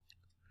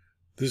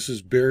This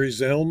is Barry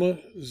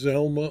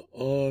Zalma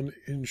on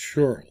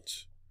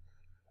insurance.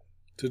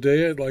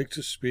 Today I'd like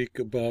to speak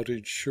about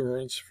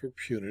insurance for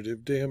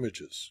punitive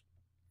damages.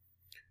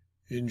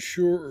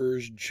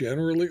 Insurers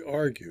generally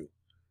argue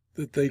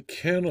that they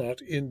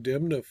cannot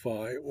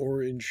indemnify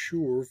or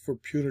insure for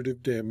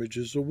punitive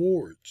damages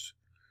awards.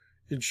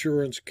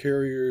 Insurance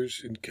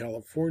carriers in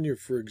California,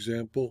 for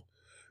example,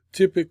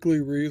 typically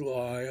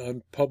rely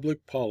on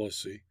public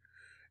policy,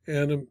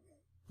 and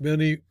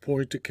many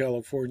point to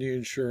California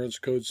Insurance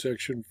Code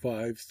Section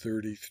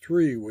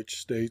 533, which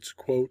states,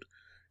 quote,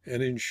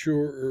 "An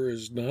insurer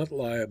is not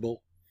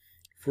liable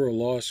for a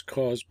loss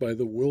caused by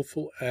the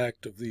willful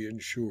act of the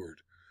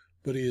insured,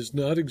 but he is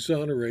not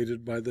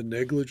exonerated by the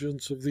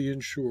negligence of the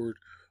insured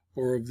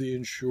or of the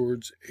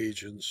insured's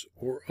agents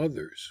or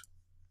others."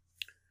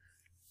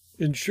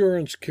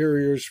 Insurance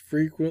carriers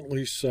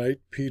frequently cite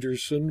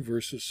Peterson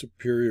v.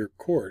 Superior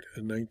Court,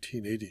 a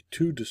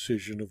 1982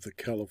 decision of the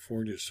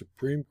California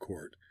Supreme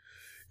Court,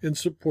 in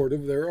support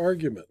of their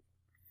argument.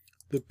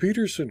 The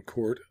Peterson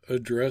Court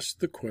addressed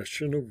the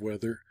question of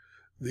whether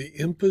the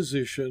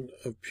imposition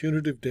of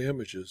punitive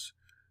damages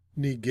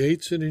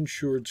negates an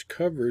insured's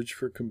coverage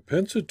for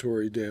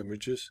compensatory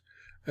damages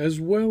as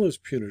well as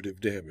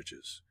punitive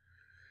damages.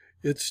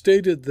 It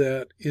stated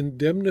that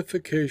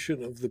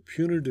indemnification of the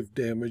punitive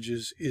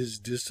damages is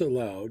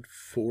disallowed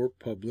for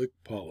public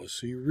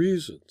policy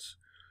reasons.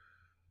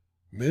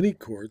 Many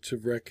courts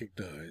have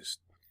recognized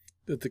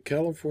that the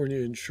California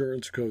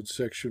Insurance Code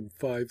Section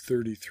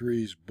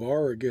 533's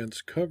bar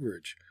against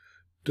coverage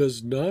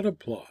does not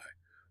apply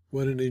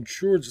when an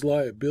insured's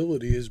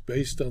liability is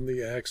based on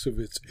the acts of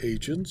its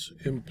agents,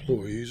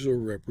 employees, or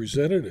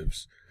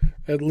representatives,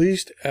 at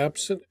least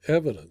absent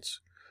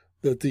evidence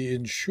that the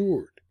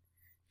insured,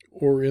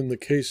 or in the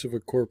case of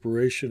a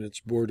corporation, its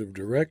board of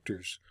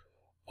directors,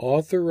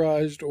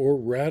 authorized or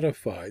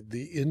ratified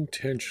the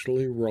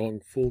intentionally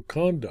wrongful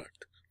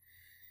conduct.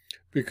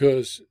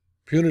 Because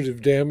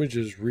punitive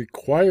damages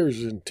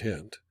requires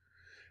intent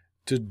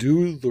to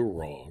do the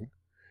wrong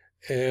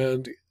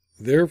and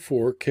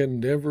therefore can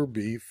never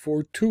be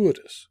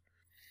fortuitous.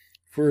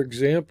 For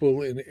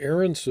example, in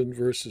Aronson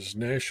v.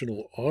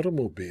 National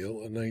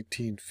Automobile, a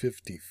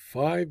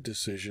 1955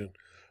 decision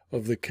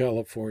of the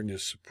California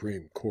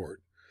Supreme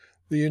Court,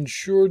 the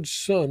insured's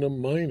son, a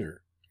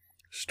minor,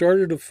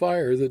 started a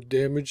fire that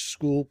damaged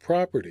school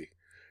property,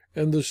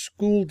 and the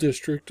school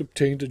district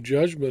obtained a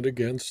judgment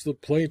against the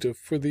plaintiff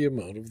for the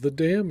amount of the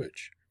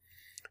damage.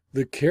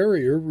 The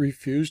carrier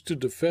refused to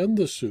defend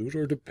the suit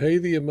or to pay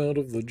the amount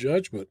of the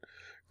judgment,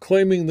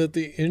 claiming that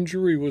the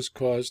injury was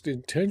caused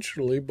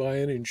intentionally by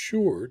an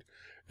insured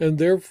and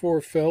therefore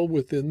fell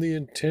within the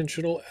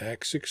intentional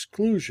acts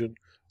exclusion,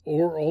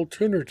 or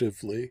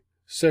alternatively,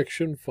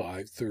 Section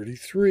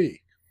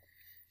 533.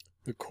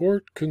 The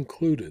court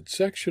concluded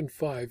Section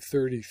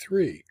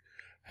 533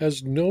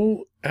 has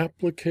no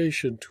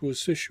application to a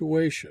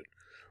situation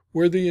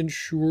where the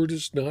insured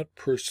is not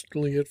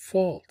personally at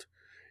fault.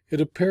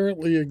 It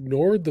apparently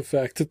ignored the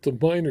fact that the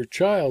minor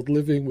child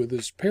living with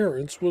his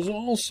parents was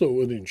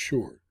also an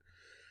insured.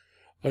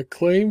 A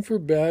claim for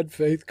bad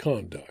faith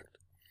conduct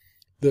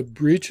that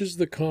breaches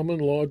the common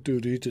law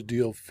duty to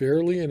deal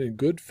fairly and in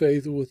good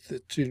faith with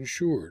its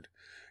insured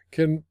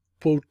can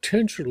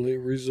potentially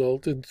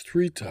result in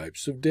three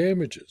types of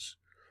damages.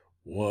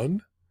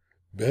 1.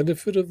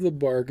 Benefit of the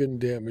bargain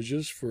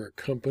damages for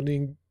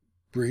accompanying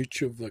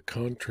breach of the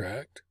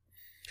contract.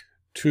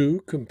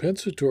 2.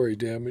 Compensatory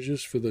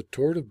damages for the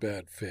tort of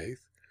bad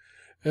faith.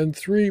 And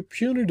 3.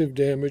 Punitive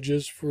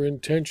damages for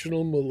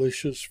intentional,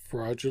 malicious,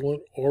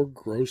 fraudulent, or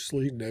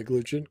grossly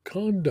negligent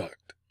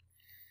conduct.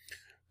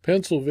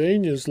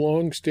 Pennsylvania's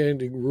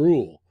long-standing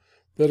rule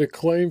that a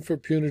claim for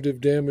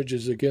punitive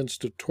damages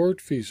against a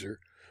tortfeasor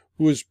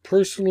who is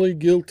personally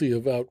guilty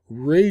of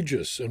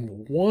outrageous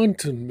and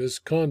wanton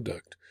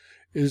misconduct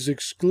is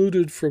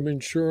excluded from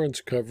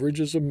insurance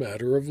coverage as a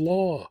matter of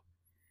law.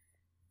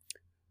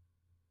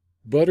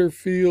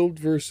 Butterfield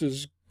v.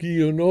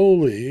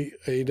 Giannoli,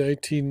 a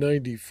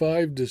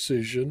 1995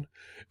 decision,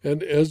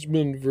 and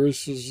Esmond v.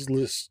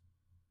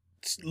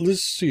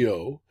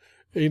 Liscio,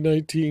 a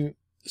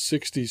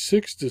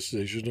 1966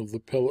 decision of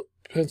the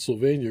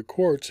Pennsylvania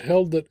courts,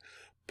 held that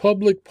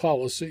public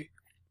policy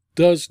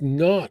does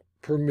not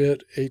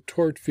permit a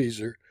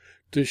tortfeasor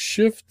to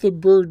shift the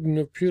burden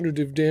of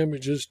punitive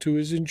damages to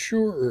his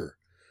insurer.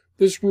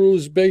 This rule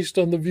is based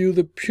on the view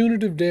that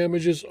punitive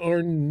damages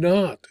are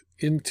not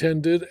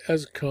intended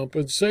as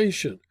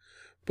compensation,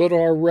 but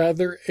are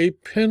rather a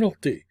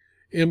penalty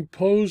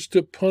imposed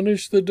to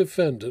punish the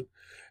defendant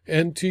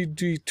and to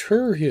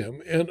deter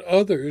him and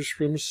others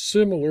from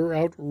similar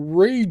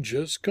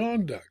outrageous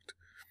conduct.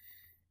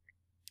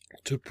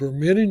 To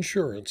permit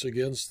insurance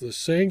against the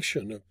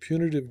sanction of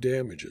punitive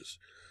damages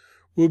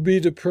would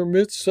be to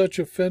permit such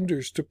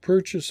offenders to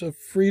purchase a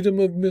freedom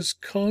of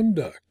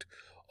misconduct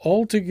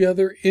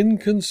altogether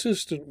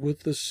inconsistent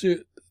with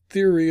the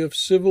theory of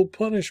civil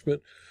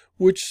punishment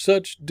which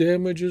such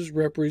damages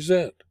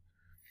represent.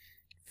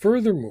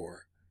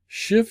 Furthermore,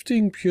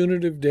 shifting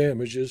punitive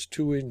damages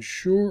to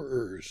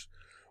insurers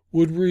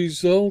would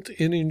result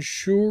in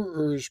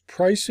insurers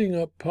pricing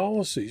up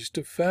policies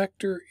to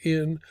factor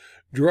in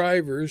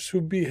drivers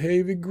who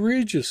behave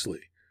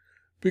egregiously,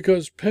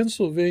 because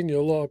Pennsylvania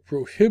law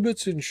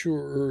prohibits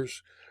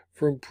insurers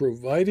from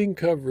providing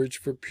coverage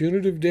for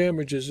punitive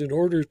damages in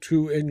order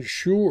to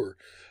ensure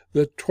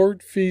that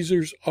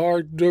tortfeasors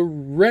are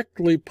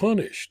directly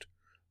punished.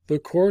 The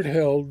court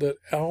held that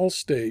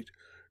Allstate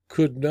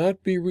could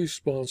not be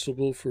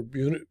responsible for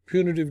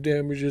punitive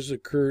damages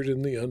occurred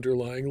in the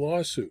underlying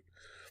lawsuit.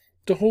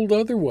 To hold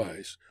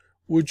otherwise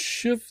would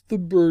shift the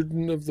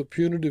burden of the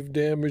punitive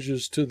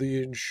damages to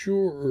the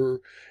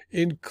insurer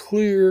in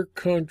clear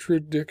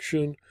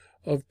contradiction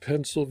of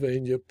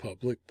Pennsylvania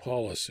public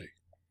policy.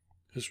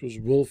 This was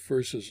Wolf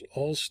versus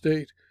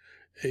Allstate,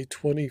 a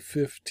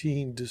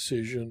 2015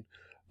 decision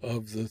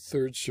of the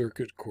Third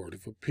Circuit Court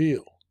of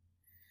Appeal.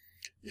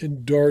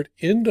 In Dart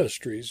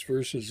Industries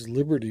versus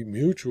Liberty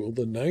Mutual,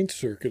 the Ninth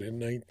Circuit in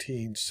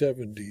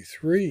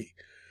 1973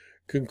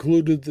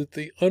 concluded that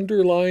the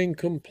underlying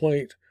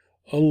complaint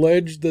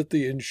alleged that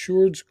the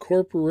insured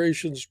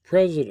corporation's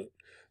president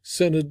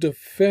sent a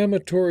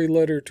defamatory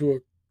letter to a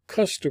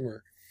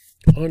customer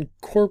on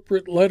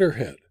corporate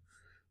letterhead.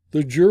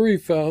 The jury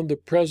found the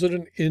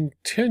president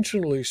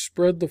intentionally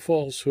spread the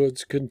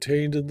falsehoods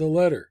contained in the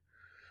letter.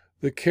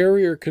 The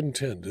carrier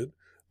contended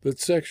that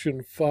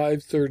Section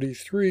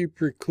 533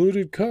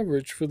 precluded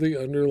coverage for the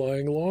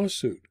underlying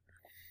lawsuit.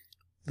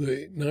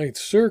 The Ninth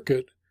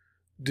Circuit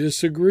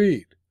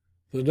disagreed.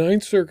 The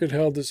Ninth Circuit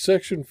held that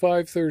Section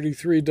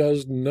 533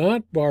 does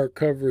not bar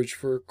coverage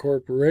for a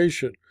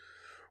corporation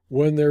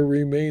when there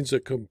remains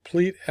a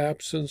complete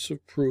absence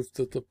of proof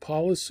that the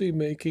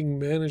policy-making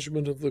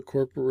management of the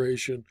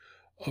corporation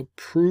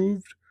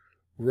approved,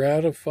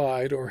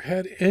 ratified, or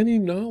had any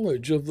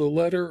knowledge of the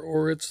letter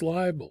or its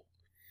libel.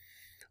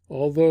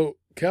 Although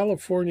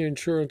California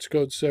Insurance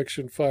Code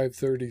Section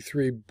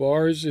 533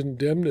 bars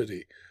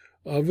indemnity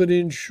of an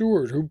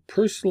insured who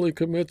personally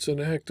commits an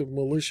act of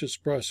malicious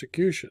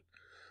prosecution,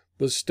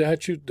 the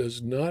statute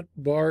does not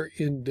bar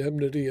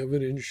indemnity of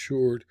an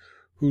insured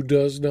who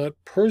does not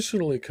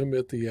personally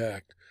commit the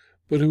act,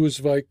 but who is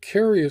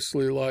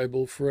vicariously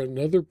liable for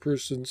another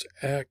person's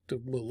act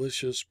of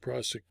malicious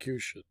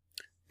prosecution.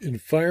 In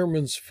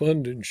Fireman's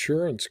Fund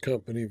Insurance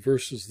Company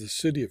versus the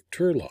City of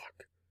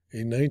Turlock,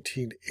 a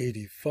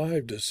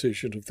 1985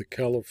 decision of the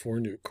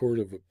California Court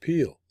of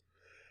Appeal,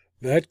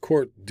 that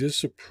court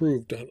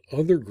disapproved on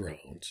other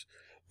grounds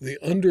the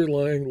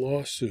underlying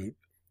lawsuit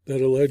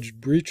that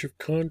alleged breach of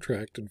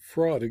contract and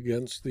fraud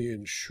against the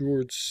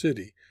insured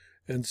city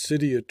and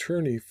city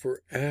attorney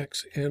for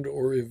acts and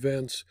or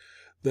events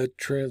that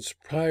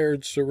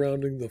transpired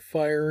surrounding the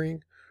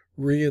firing,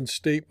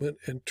 reinstatement,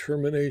 and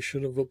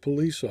termination of a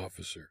police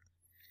officer.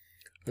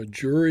 A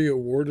jury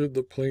awarded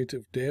the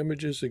plaintiff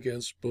damages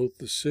against both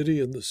the city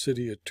and the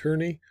city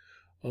attorney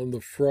on the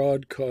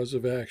fraud cause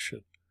of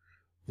action.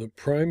 The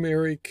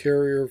primary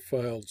carrier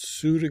filed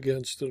suit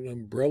against an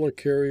umbrella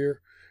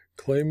carrier,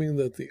 claiming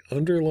that the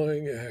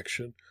underlying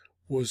action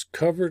was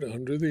covered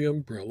under the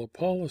umbrella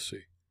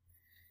policy.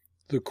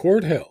 The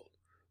court held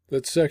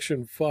that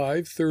Section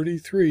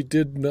 533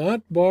 did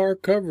not bar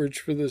coverage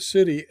for the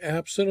city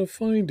absent a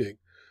finding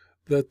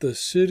that the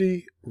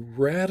city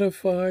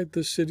ratified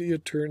the city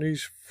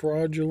attorney's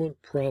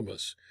fraudulent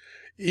promise,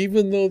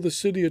 even though the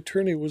city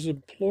attorney was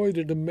employed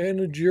in a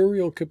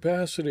managerial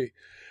capacity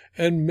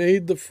and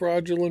made the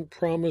fraudulent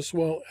promise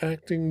while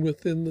acting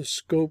within the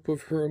scope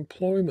of her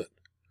employment.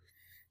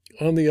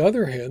 On the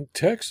other hand,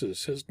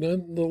 Texas has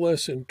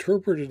nonetheless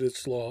interpreted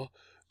its law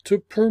to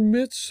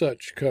permit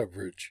such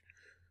coverage.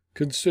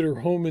 Consider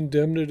Home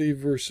Indemnity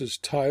versus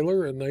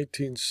Tyler, a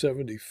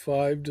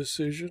 1975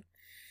 decision,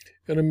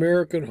 and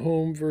American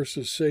Home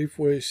versus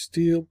Safeway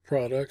Steel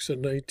Products, a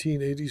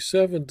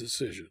 1987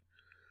 decision.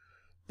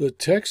 The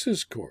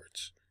Texas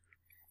courts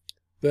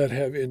that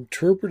have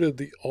interpreted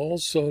the all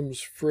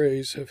sums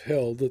phrase have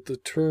held that the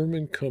term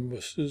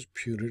encompasses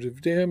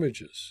punitive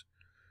damages.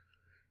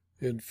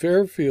 In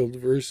Fairfield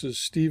versus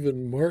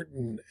Stephen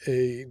Martin,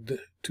 a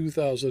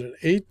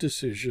 2008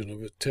 decision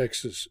of a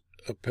Texas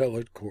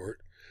appellate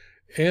court,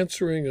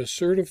 answering a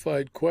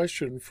certified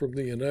question from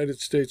the United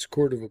States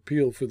Court of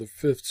Appeal for the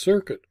Fifth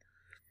Circuit,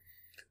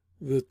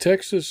 the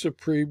Texas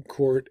Supreme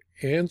Court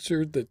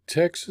answered that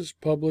Texas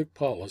public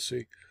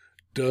policy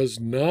does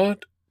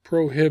not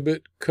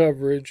prohibit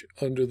coverage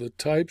under the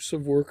types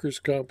of workers'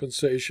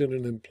 compensation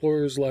and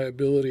employers'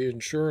 liability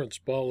insurance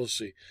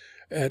policy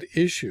at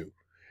issue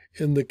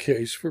in the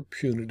case for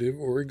punitive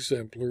or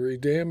exemplary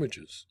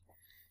damages.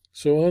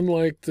 So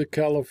unlike the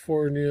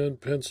California and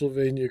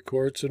Pennsylvania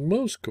courts and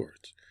most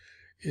courts,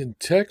 in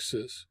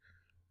Texas,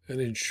 an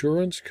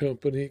insurance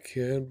company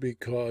can be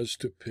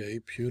caused to pay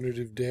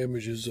punitive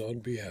damages on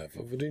behalf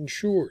of an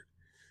insured.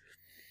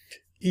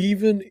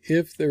 Even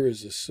if there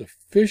is a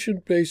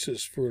sufficient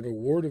basis for an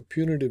award of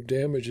punitive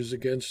damages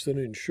against an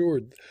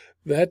insured,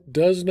 that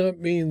does not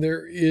mean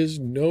there is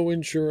no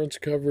insurance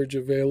coverage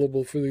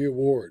available for the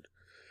award.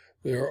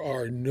 There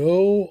are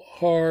no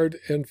hard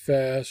and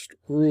fast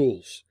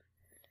rules.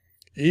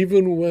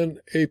 Even when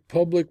a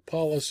public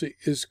policy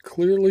is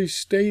clearly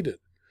stated,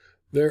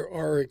 there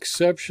are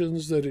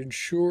exceptions that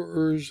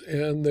insurers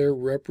and their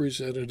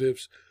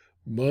representatives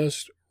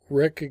must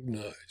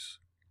recognize.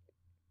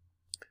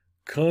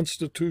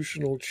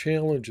 Constitutional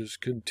challenges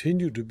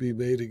continue to be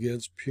made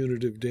against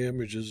punitive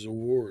damages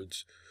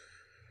awards,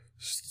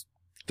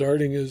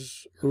 starting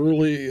as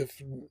early,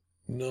 if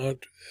not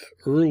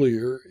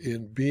earlier,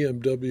 in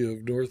BMW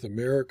of North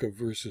America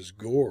versus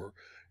Gore,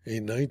 a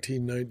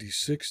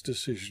 1996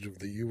 decision of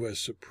the U.S.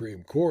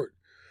 Supreme Court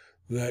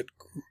that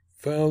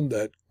found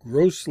that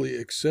grossly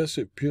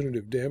excessive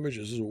punitive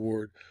damages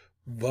award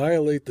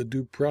violate the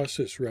due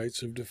process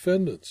rights of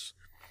defendants.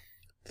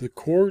 The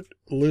court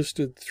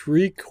listed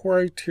 3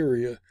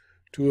 criteria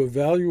to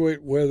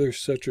evaluate whether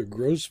such a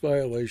gross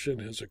violation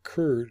has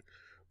occurred,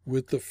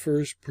 with the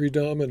first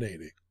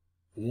predominating.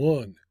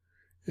 1.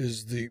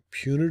 Is the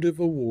punitive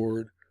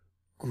award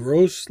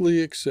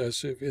grossly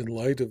excessive in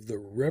light of the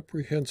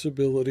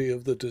reprehensibility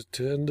of the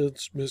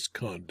defendant's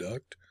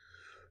misconduct?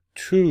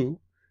 2.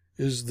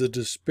 Is the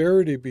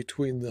disparity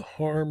between the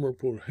harm or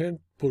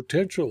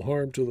potential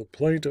harm to the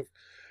plaintiff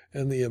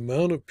and the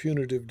amount of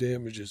punitive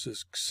damages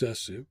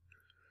excessive?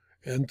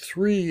 And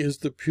 3. Is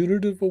the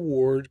punitive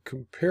award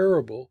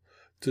comparable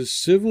to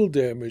civil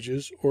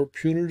damages or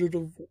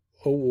punitive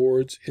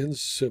awards in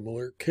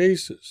similar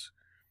cases?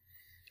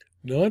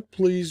 Not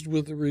pleased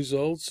with the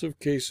results of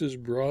cases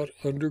brought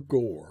under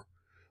Gore,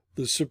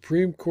 the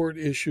Supreme Court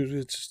issued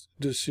its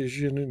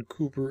decision in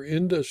Cooper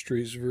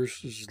Industries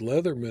versus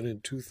Leatherman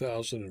in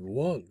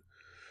 2001,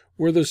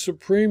 where the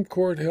Supreme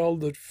Court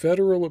held that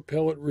federal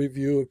appellate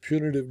review of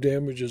punitive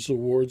damages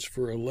awards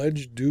for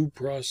alleged due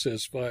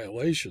process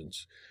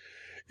violations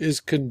is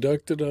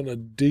conducted on a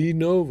de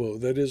novo,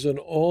 that is, an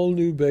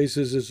all-new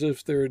basis, as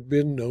if there had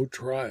been no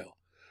trial.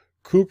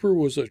 Cooper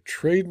was a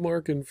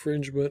trademark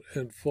infringement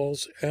and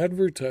false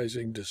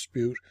advertising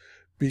dispute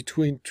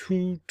between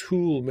 2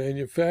 tool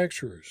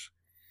manufacturers.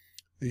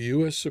 The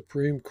U.S.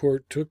 Supreme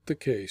Court took the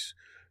case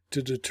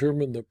to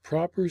determine the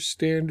proper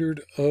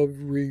standard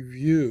of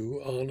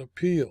review on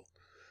appeal.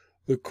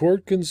 The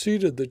court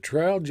conceded that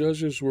trial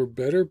judges were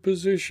better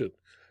positioned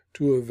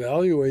to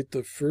evaluate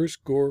the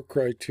first Gore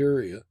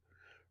criteria,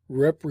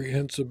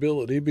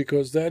 reprehensibility,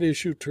 because that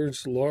issue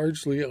turns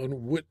largely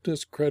on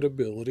witness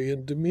credibility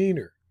and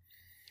demeanor.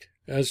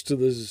 As to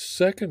the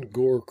second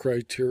Gore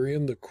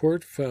criterion, the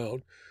court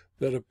found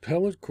that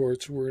appellate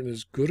courts were in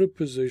as good a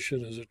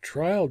position as a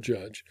trial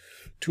judge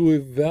to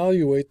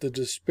evaluate the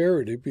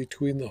disparity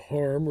between the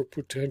harm or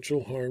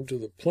potential harm to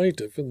the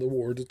plaintiff and the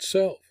award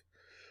itself.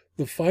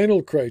 The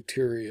final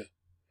criteria,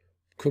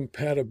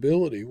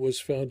 compatibility, was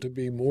found to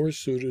be more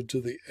suited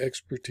to the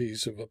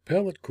expertise of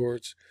appellate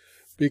courts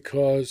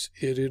because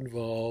it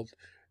involved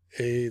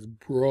a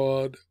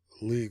broad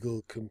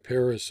legal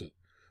comparison.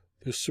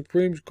 The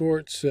Supreme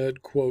Court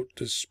said, quote,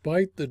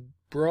 despite the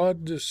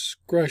broad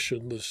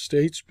discretion the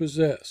states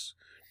possess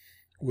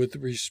with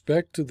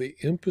respect to the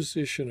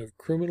imposition of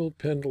criminal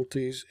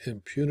penalties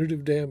and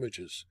punitive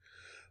damages,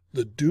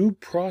 the Due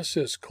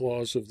Process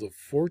Clause of the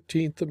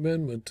 14th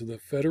Amendment to the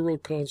Federal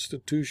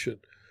Constitution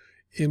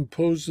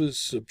imposes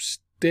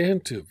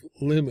substantive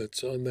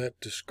limits on that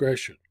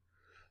discretion.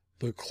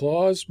 The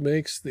clause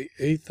makes the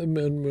 8th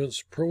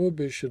Amendment's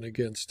prohibition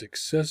against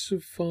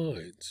excessive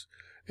fines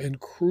and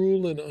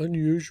cruel and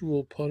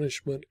unusual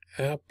punishment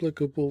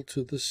applicable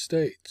to the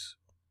states.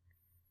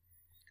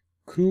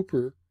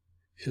 Cooper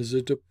is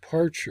a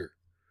departure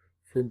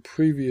from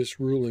previous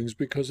rulings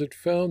because it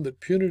found that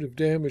punitive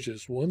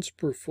damages once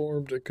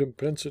performed a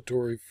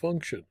compensatory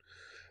function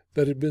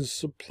that had been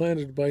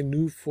supplanted by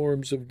new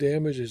forms of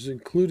damages,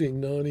 including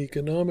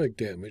non-economic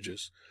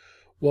damages,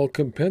 while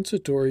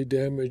compensatory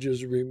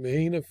damages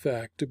remain a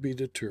fact to be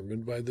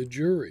determined by the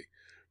jury.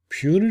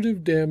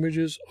 Punitive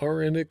damages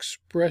are an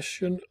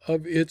expression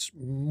of its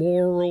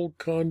moral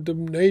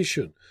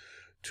condemnation,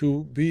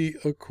 to be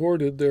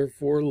accorded,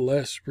 therefore,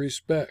 less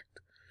respect.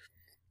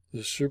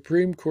 The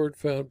Supreme Court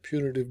found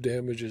punitive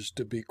damages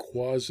to be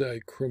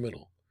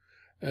quasi-criminal.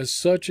 As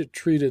such, it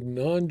treated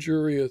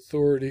non-jury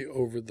authority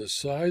over the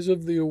size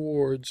of the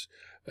awards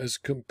as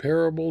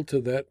comparable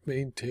to that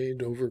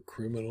maintained over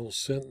criminal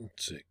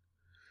sentencing.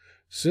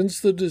 Since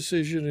the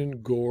decision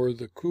in Gore,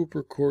 the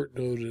Cooper Court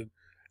noted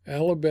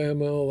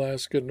Alabama,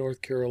 Alaska,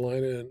 North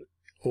Carolina, and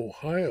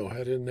Ohio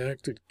had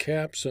enacted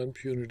caps on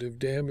punitive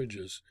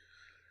damages,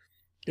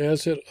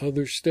 as had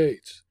other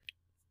states.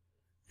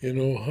 In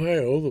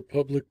Ohio, the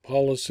public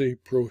policy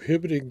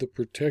prohibiting the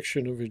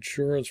protection of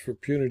insurance for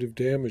punitive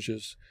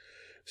damages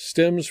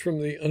stems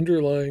from the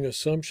underlying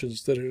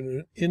assumptions that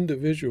an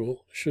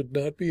individual should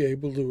not be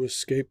able to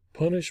escape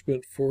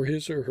punishment for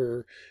his or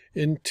her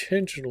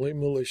intentionally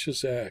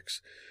malicious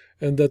acts,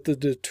 and that the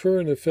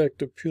deterrent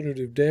effect of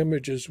punitive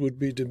damages would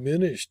be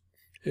diminished,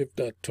 if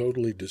not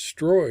totally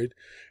destroyed,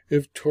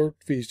 if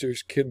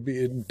tortfeasors can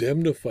be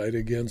indemnified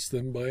against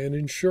them by an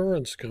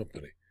insurance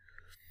company.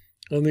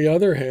 On the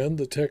other hand,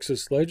 the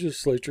Texas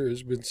legislature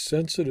has been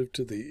sensitive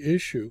to the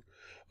issue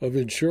of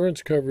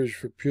insurance coverage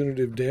for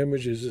punitive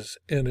damages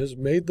and has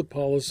made the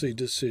policy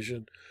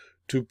decision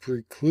to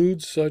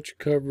preclude such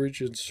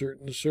coverage in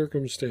certain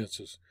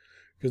circumstances,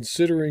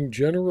 considering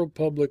general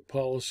public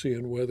policy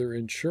and whether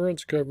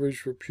insurance coverage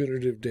for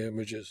punitive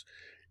damages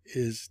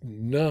is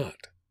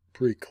not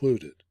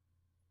precluded.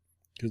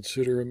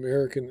 Consider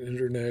American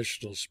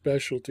International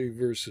Specialty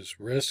versus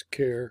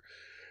ResCare,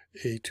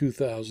 a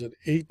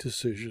 2008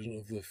 decision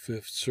of the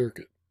Fifth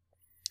Circuit.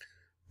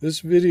 This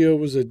video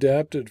was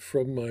adapted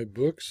from my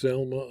book,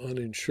 Zelma on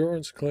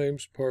Insurance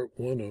Claims, Part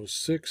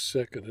 106,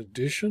 Second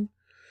Edition,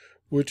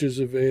 which is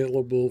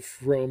available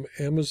from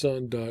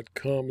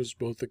Amazon.com as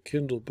both a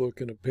Kindle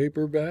book and a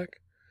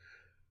paperback.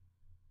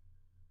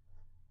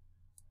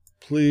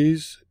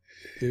 Please,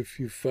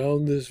 if you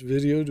found this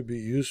video to be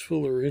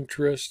useful or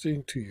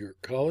interesting to your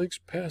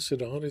colleagues, pass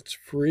it on. It's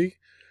free.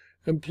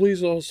 And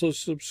please also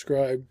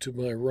subscribe to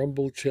my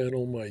Rumble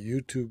channel, my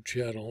YouTube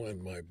channel,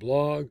 and my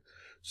blog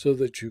so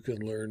that you can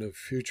learn of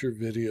future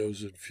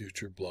videos and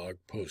future blog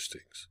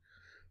postings.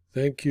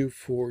 Thank you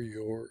for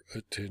your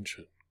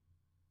attention.